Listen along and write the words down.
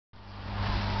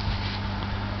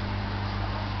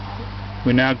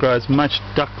We now grow as much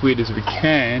duckweed as we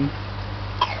can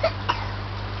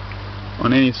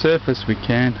on any surface we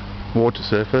can, water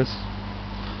surface,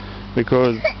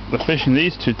 because the fish in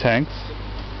these two tanks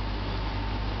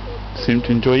seem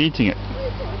to enjoy eating it.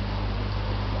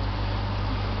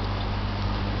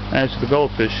 As to the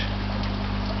goldfish,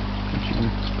 which you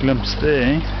can glimpse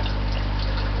there,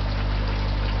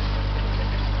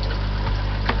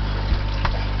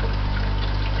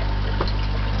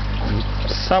 and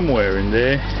somewhere in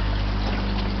there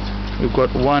we've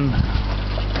got one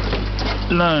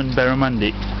lone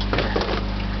barramundi.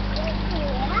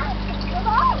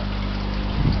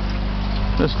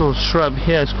 This little shrub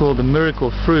here is called the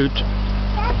miracle fruit.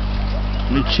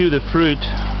 We chew the fruit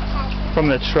from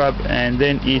that shrub and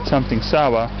then eat something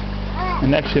sour,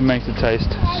 and actually makes it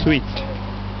taste sweet.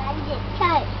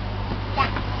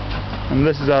 And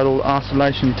this is our little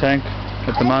isolation tank.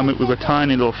 At the moment we've got a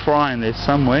tiny little fry in there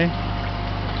somewhere,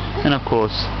 and of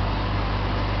course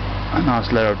a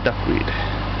nice layer of duckweed.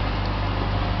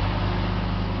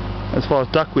 As far as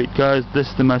duckweed goes, this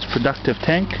is the most productive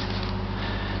tank.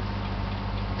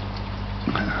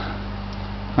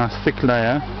 Nice thick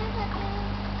layer.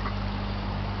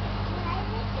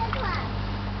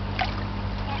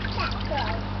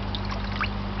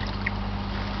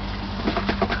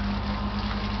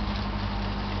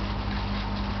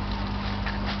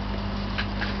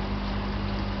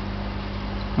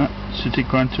 City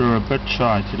grunter are a bit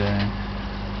shy today.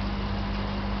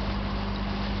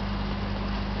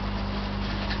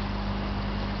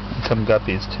 And some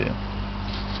guppies too.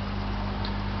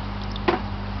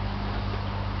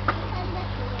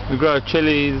 We grow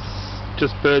chilies,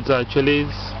 just bird's eye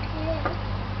chilies.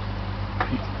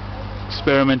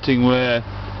 Experimenting where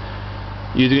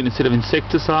using it instead of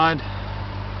insecticide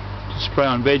to spray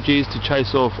on veggies to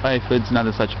chase off aphids and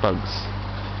other such bugs.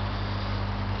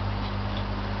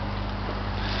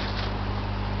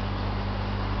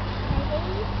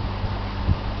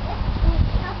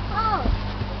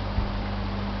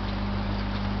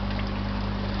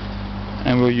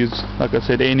 And we'll use, like I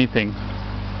said, anything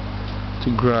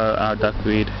to grow our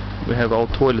duckweed. We have our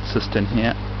toilet cistern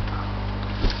here.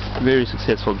 Very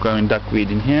successful growing duckweed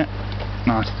in here.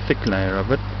 Nice thick layer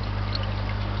of it.